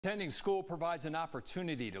Attending school provides an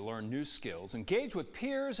opportunity to learn new skills, engage with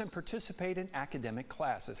peers, and participate in academic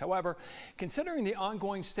classes. However, considering the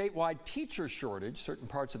ongoing statewide teacher shortage, certain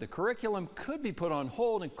parts of the curriculum could be put on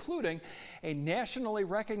hold, including a nationally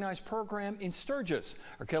recognized program in Sturgis.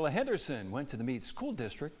 Kayla Henderson went to the Meade School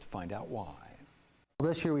District to find out why.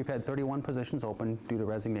 This year we've had 31 positions open due to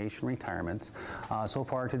resignation retirements. So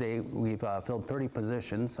far today we've filled 30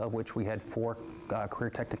 positions, of which we had 4 career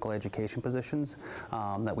technical education positions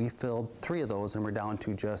that we filled. 3 of those, and we're down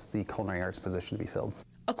to just the culinary arts position to be filled.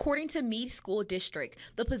 According to Meade School District,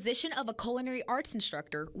 the position of a culinary arts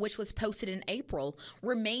instructor, which was posted in April,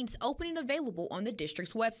 remains open and available on the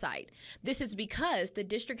district's website. This is because the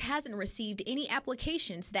district hasn't received any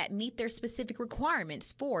applications that meet their specific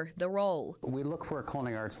requirements for the role. We look for a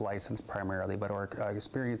culinary arts license primarily, but our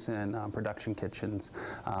experience in production kitchens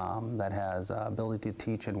that has ability to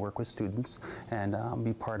teach and work with students and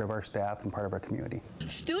be part of our staff and part of our community.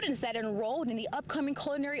 Students that enrolled in the upcoming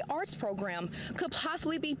culinary arts program could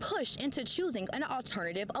possibly be pushed into choosing an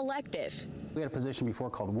alternative elective. We had a position before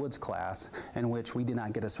called Woods class, in which we did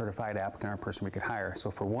not get a certified applicant or a person we could hire.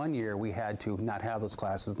 So for 1 year we had to not have those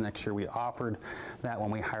classes. The next year we offered that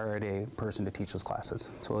when we hired a person to teach those classes.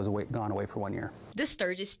 So it was gone away for 1 year. The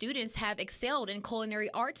Sturgis students have excelled in culinary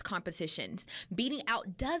arts competitions, beating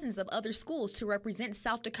out dozens of other schools to represent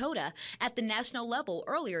South Dakota at the national level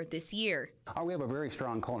earlier this year. We have a very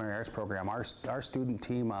strong culinary arts program. Our student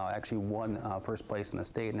team actually won first place in the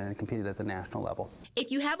state and competed at the national level.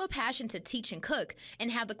 If you have a passion to teach and cook and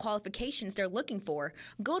have the qualifications they're looking for,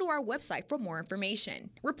 go to our website for more information.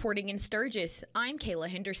 Reporting in Sturgis, I'm Kayla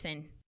Henderson.